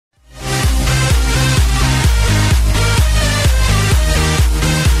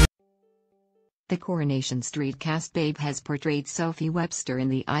The Coronation Street cast babe has portrayed Sophie Webster in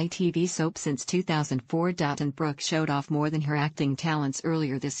the ITV soap since 2004. And Brooke showed off more than her acting talents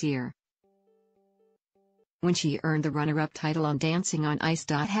earlier this year, when she earned the runner-up title on Dancing on Ice.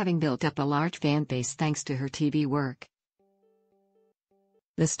 Having built up a large fan base thanks to her TV work,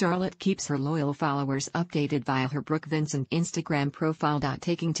 the starlet keeps her loyal followers updated via her Brooke Vincent Instagram profile.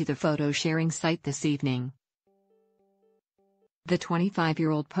 Taking to the photo-sharing site this evening, the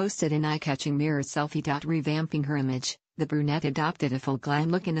 25-year-old posted an eye-catching mirror selfie. Revamping her image, the brunette adopted a full glam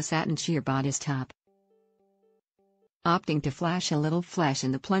look in a satin sheer bodice top. Opting to flash a little flesh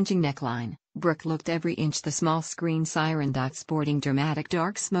in the plunging neckline, Brooke looked every inch the small screen siren. Sporting dramatic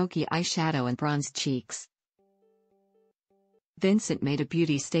dark smoky eyeshadow and bronzed cheeks, Vincent made a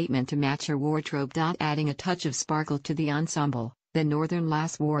beauty statement to match her wardrobe. Adding a touch of sparkle to the ensemble, the northern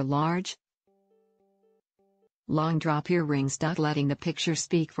lass wore large, long drop earrings. Letting the picture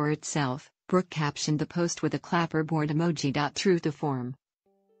speak for itself, Brooke captioned the post with a clapperboard emoji. True to form,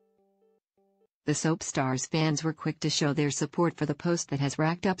 the soap star's fans were quick to show their support for the post that has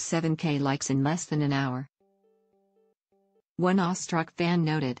racked up 7K likes in less than an hour. One awestruck fan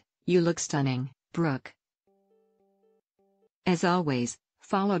noted, "You look stunning, Brooke," as always,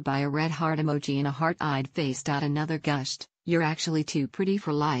 followed by a red heart emoji and a heart-eyed face. Another gushed, "You're actually too pretty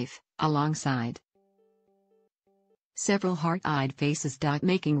for life," alongside several heart-eyed faces.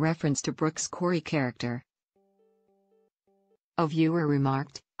 Making reference to Brooke's Corrie character, a viewer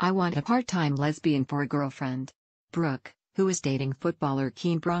remarked, "I want a part-time lesbian for a girlfriend." Brooke, who is dating footballer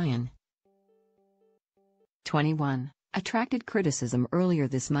Keane Bryan, 21, attracted criticism earlier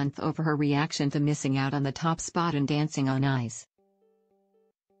this month over her reaction to missing out on the top spot in Dancing on Ice.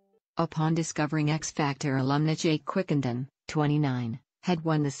 Upon discovering X Factor alumna Jake Quickenden, 29, had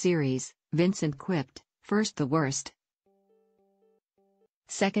won the series, Vincent quipped, "First the worst,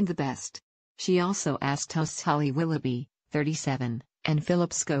 second the best." She also asked hosts Holly Willoughby, 37, and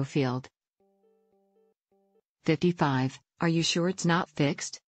Philip Schofield, 55, "Are you sure it's not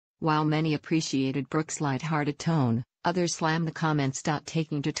fixed?" While many appreciated Brooke's light-hearted tone, others slammed the comments.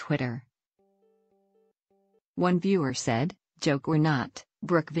 Taking to Twitter, one viewer said, "Joke or not,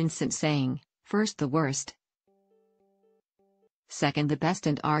 Brooke Vincent saying, 'First the worst, second the best,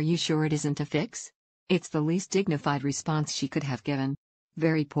 and are you sure it isn't a fix?' It's the least dignified response she could have given.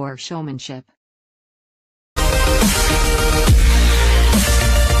 Very poor showmanship."